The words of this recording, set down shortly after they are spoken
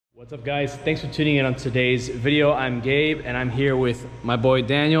What's up, guys? Thanks for tuning in on today's video. I'm Gabe and I'm here with my boy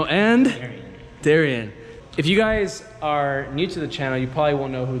Daniel and Darian. If you guys are new to the channel, you probably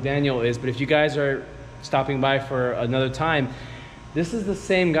won't know who Daniel is, but if you guys are stopping by for another time, this is the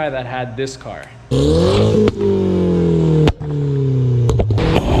same guy that had this car.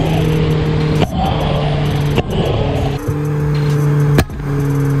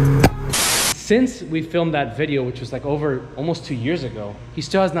 Since we filmed that video, which was like over almost 2 years ago, he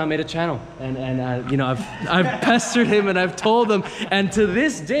still has not made a channel. And you know, I've pestered him and I've told him. And to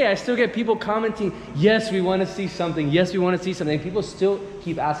this day, I still get people commenting, yes, we want to see something. Yes, we want to see something. People still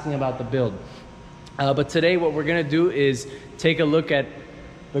keep asking about the build. But today, what we're going to do is take a look at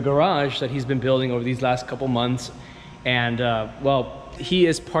the garage that he's been building over these last couple months. And well, he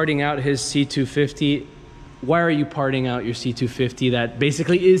is parting out his C250. Why are you parting out your C250 that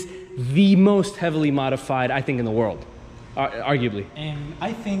basically is the most heavily modified, I think, in the world, arguably? And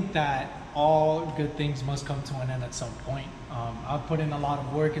I think that all good things must come to an end at some point. I've put in a lot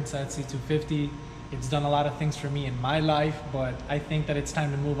of work inside C250. It's done a lot of things for me in my life, but I think that it's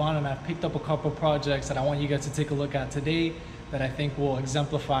time to move on, and I've picked up a couple projects that I want you guys to take a look at today that I think will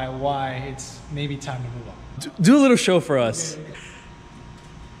exemplify why it's maybe time to move on. Do a little show for us.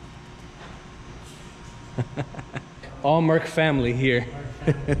 All Merc family here.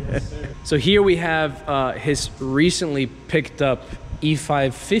 Yes, so here we have his recently picked up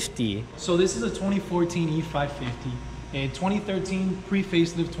E550. So this is a 2014 E550, a 2013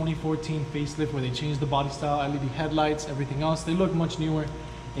 pre-facelift, 2014 facelift where they changed the body style, LED headlights, everything else. They look much newer.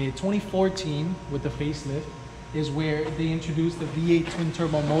 A 2014 with the facelift is where they introduced the V8 twin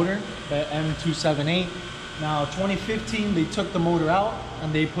turbo motor, the M278. Now 2015 they took the motor out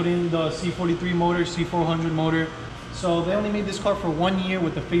and they put in the C43 motor, C400 motor. So they only made this car for 1 year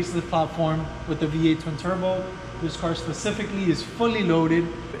with the facelift platform with the V8 twin turbo. This car specifically is fully loaded.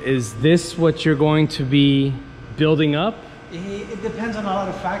 Is this what you're going to be building up? It depends on a lot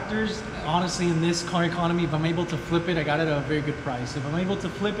of factors. Honestly, in this car economy, if I'm able to flip it, I got it at a very good price. If I'm able to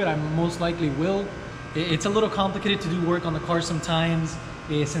flip it, I most likely will. It's a little complicated to do work on the car sometimes.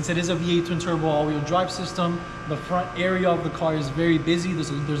 Since it is a V8 twin turbo all-wheel drive system, the front area of the car is very busy.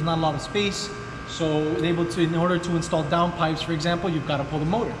 There's not a lot of space. So in order to install downpipes, for example, you've got to pull the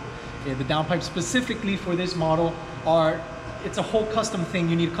motor. The downpipes specifically for this model it's a whole custom thing.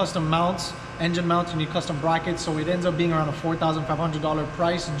 You need custom mounts, engine mounts, you need custom brackets. So it ends up being around a $4,500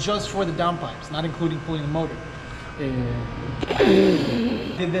 price just for the downpipes, not including pulling the motor.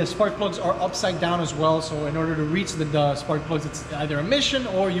 The spark plugs are upside down as well. So in order to reach the spark plugs, it's either a mission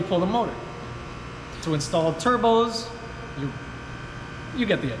or you pull the motor. To install turbos, you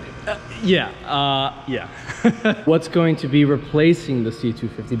get the idea. Yeah. What's going to be replacing the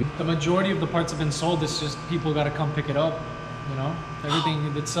C250? The majority of the parts have been sold. It's just people got to come pick it up. You know,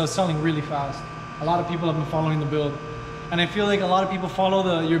 everything it's selling really fast. A lot of people have been following the build, and I feel like a lot of people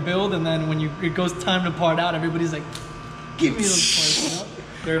follow your build, and then when it goes time to part out, everybody's like, "Give me those parts."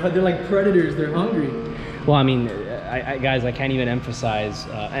 You know? They're like predators. They're hungry. Well, I mean, guys, I can't even emphasize,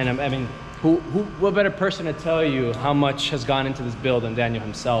 and I mean, what better person to tell you how much has gone into this build than Daniel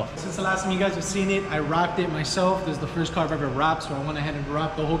himself? Since the last time you guys have seen it, I wrapped it myself. This is the first car I've ever wrapped, so I went ahead and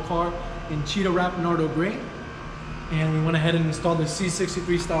wrapped the whole car in cheetah wrap Nardo gray. And we went ahead and installed the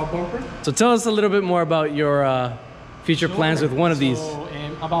C63 style bumper. So tell us a little bit more about your future plans with one of these. So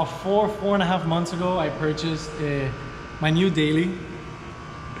about four and a half months ago, I purchased my new daily.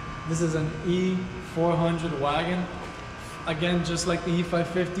 This is an E400 wagon. Again, just like the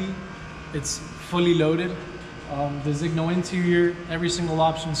E550. It's fully loaded. The Zigno interior, every single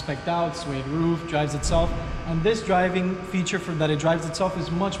option spec'd out, suede roof, drives itself. And this driving feature that it drives itself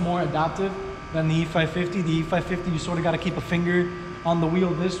is much more adaptive than the E550. The E550, you sort of got to keep a finger on the wheel.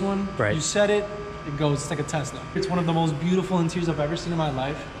 This one, right. You set it, it goes. It's like a Tesla. It's one of the most beautiful interiors I've ever seen in my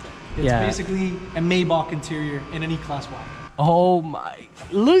life. It's basically a Maybach interior in an E-Class wagon. Oh my,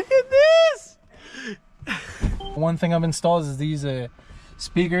 look at this! One thing I've installed is these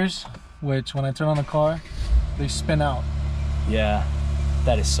speakers, which when I turn on the car, they spin out. Yeah,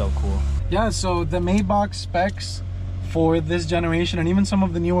 that is so cool. Yeah, so the Maybach specs for this generation and even some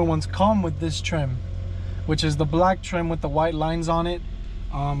of the newer ones come with this trim, which is the black trim with the white lines on it.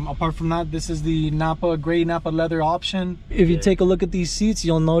 Apart from that, this is the gray Napa leather option. If you take a look at these seats,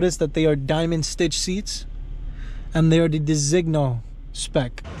 you'll notice that they are diamond stitch seats, and they are the Zigno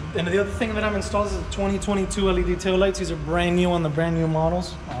spec. And the other thing that I've installed is the 2022 LED taillights. These are brand new on the brand new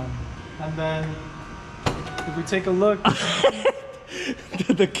models. And then if we take a look,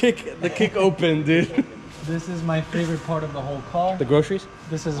 the kick open, dude. This is my favorite part of the whole car. The groceries?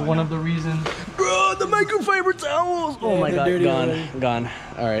 This is one of the reasons. Bro, god, the microfiber towels! Oh my god, gone.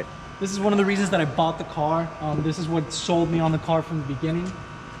 All right. This is one of the reasons that I bought the car. This is what sold me on the car from the beginning.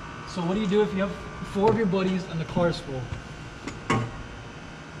 So what do you do if you have 4 of your buddies and the car is full?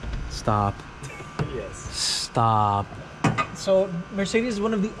 Stop. Yes. Stop. So Mercedes is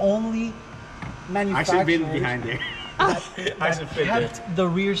one of the only manufacturers. I should be behind there. I should fit there. Kept the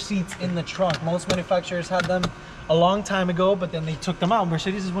rear seats in the trunk. Most manufacturers had them a long time ago, but then they took them out.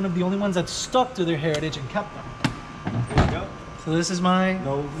 Mercedes is one of the only ones that stuck to their heritage and kept them. There you go. So this is my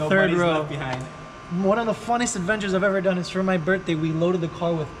third row. Left behind. One of the funnest adventures I've ever done is for my birthday. We loaded the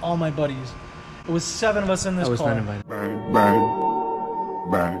car with all my buddies. It was 7 of us in this car. I was not invited.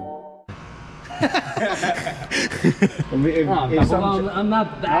 Bang. I'm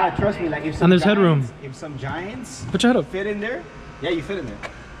not that. Trust me, like if some And there's headroom. If some giants Put your head up. fit in there, yeah, you fit in there.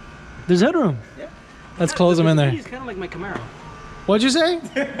 There's headroom. Yeah. Let's close them in there. It's kind of like my Camaro. What'd you say?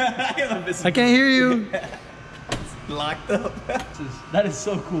 I can't hear you. Locked up. That is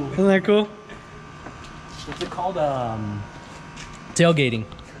so cool. Isn't that cool? What's it called? Tailgating.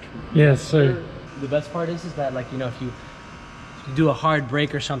 Yes, sir. The best part is that, like, you know, if you do a hard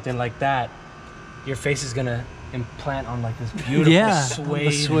break or something like that, your face is gonna implant on like this beautiful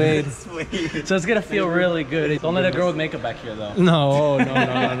suede. So it's gonna feel really good. Don't let a girl with makeup back here though. No.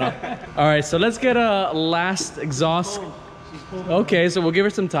 All right, so let's get a last exhaust. Okay, so we'll give her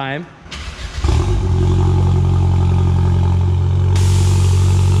some time.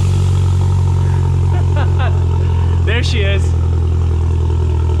 There she is. You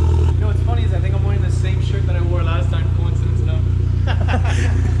know what's funny is I think I'm wearing the same shirt that I wore last time. Coincidence, no?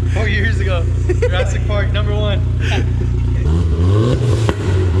 4 years ago. Jurassic Park, #1.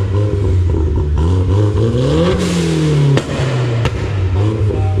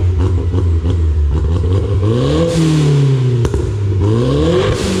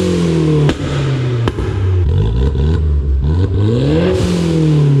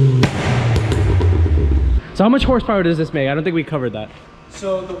 So how much horsepower does this make? I don't think we covered that.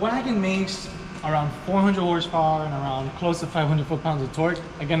 So the wagon makes around 400 horsepower and around close to 500 foot-pounds of torque.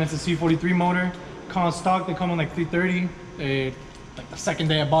 Again, it's a C43 motor. Come on stock, they come in like 330. Like the second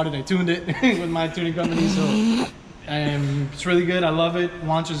day I bought it, I tuned it with my tuning company. So it's really good. I love it.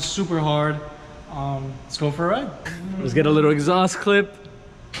 Launches super hard. Let's go for a ride. Let's get a little exhaust clip.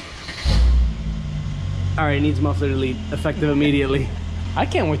 All right, needs muffler delete, effective immediately. I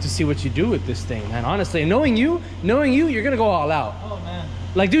can't wait to see what you do with this thing, man. Honestly, knowing you, you're gonna go all out. Oh man.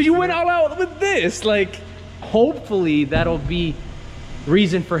 Like, dude, you went all out with this. Like, hopefully that'll be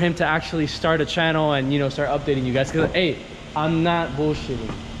reason for him to actually start a channel and, you know, start updating you guys. Cause, hey, I'm not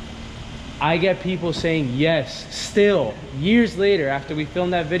bullshitting. I get people saying yes, still, years later, after we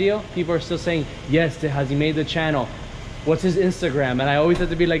filmed that video, people are still saying, yes, has he made the channel? What's his Instagram? And I always have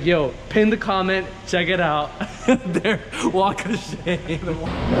to be like, yo, pin the comment, check it out. There, walk of shame.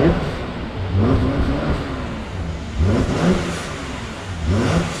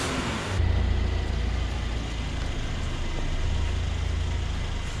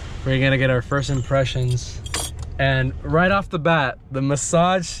 We're gonna get our first impressions. And right off the bat, the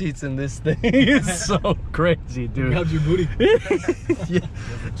massage seats in this thing is so crazy, dude. Grabs your booty. Yeah.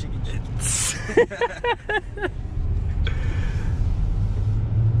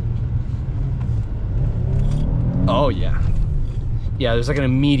 Oh yeah, yeah. There's like an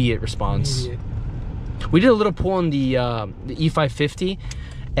immediate response. We did a little pull on the E550,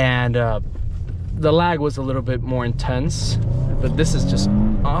 and the lag was a little bit more intense. But this is just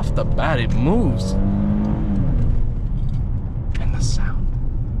off the bat, it moves, and the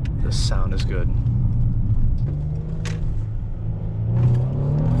sound is good.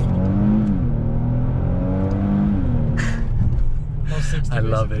 I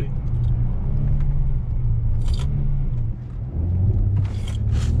love it.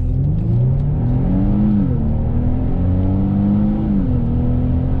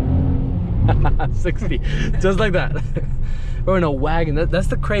 $60, just like that. Or in a wagon. That's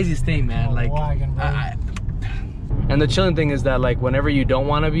the craziest thing, man. Like, wagon, and the chilling thing is that, like, whenever you don't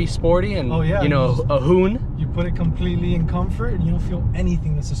want to be sporty and you know, a hoon, you put it completely in comfort and you don't feel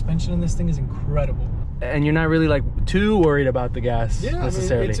anything. The suspension in this thing is incredible. And you're not really like too worried about the gas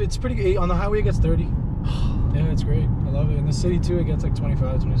necessarily. I mean, it's pretty good. On the highway it gets 30. Yeah, it's great. I love it. In the city too, it gets like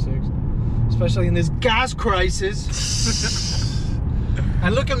 25, 26. Especially in this gas crisis.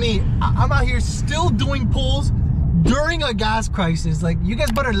 And look at me, I'm out here still doing pulls during a gas crisis. Like, you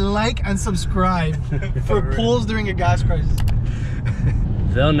guys better like and subscribe for pulls during a gas crisis.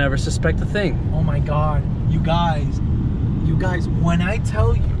 They'll never suspect a thing. Oh my God, you guys, when I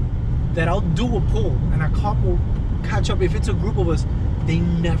tell you that I'll do a pull and a cop will catch up, if it's a group of us, they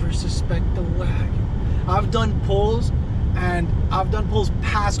never suspect the wagon. I've done pulls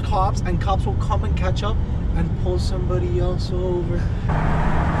past cops, and cops will come and catch up and pull somebody else over.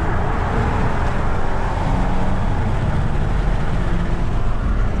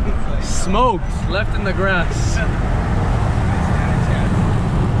 Smoked, left in the grass.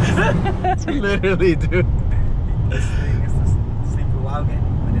 Literally, dude. This thing is the sleeper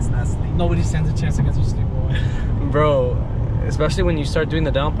wagon, but it's not sleeper. Nobody stands a chance against a sleeper wagon. Bro, especially when you start doing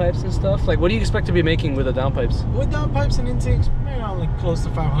the downpipes and stuff. Like, what do you expect to be making with the downpipes? With downpipes and intakes, around like close to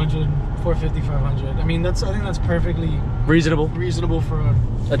 500, 450, 500. I mean, I think that's perfectly reasonable for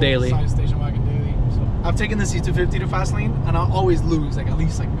a daily size station wagon daily. So I've taken the C250 to fast lane, and I'll always lose, like at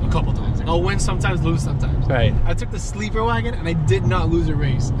least like a couple times. Like I'll win sometimes, lose sometimes. Right. I took the sleeper wagon, and I did not lose a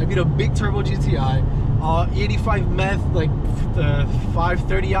race. I beat a big turbo GTI, 85 meth, like the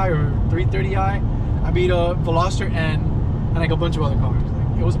 530i or 330i. I beat a Veloster N, and like a bunch of other cars.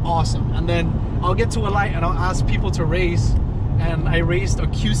 Like, it was awesome. And then I'll get to a light, and I'll ask people to race. And I raced a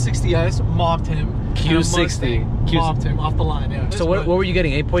Q60S, mobbed him. Q60? Mobbed him off the line, yeah. So what were you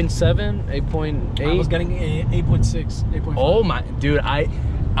getting, 8.7, 8.8? I was getting a 8.6, 8.5. Oh my, dude,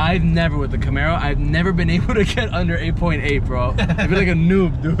 I've never, with the Camaro, I've never been able to get under 8.8, bro. I feel like a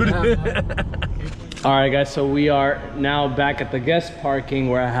noob, dude. All right, guys, so we are now back at the guest parking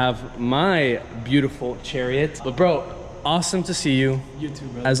where I have my beautiful Chariot. But bro, awesome to see you. You too,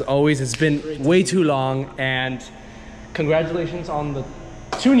 bro. As always, it's been way too long, and congratulations on the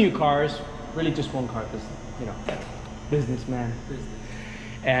 2 new cars. Really just 1 car, because, you know, businessman.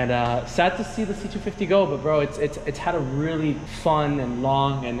 And sad to see the C250 go, but bro, it's had a really fun and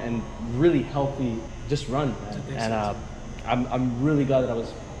long and really healthy just run, man. And I'm really glad that I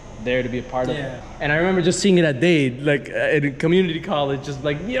was there to be a part of it. And I remember just seeing it at Dade, like in community college, just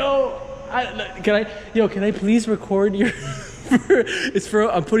like, yo, can I please record your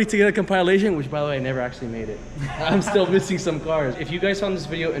I'm putting together a compilation, which by the way, I never actually made it. I'm still missing some cars. If you guys found this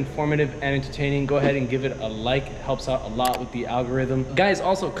video informative and entertaining, go ahead and give it a like. It helps out a lot with the algorithm. Guys,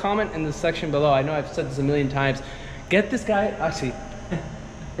 also comment in the section below. I know I've said this a million times. Get this guy, actually,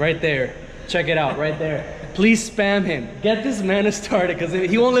 right there. Check it out, right there. Please spam him. Get this man started, because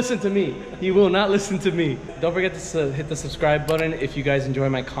he won't listen to me. He will not listen to me. Don't forget to hit the subscribe button if you guys enjoy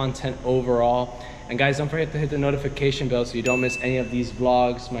my content overall. And guys, don't forget to hit the notification bell so you don't miss any of these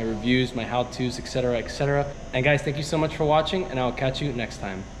vlogs, my reviews, my how-tos, etc., etc. And guys, thank you so much for watching, and I'll catch you next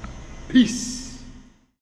time. Peace.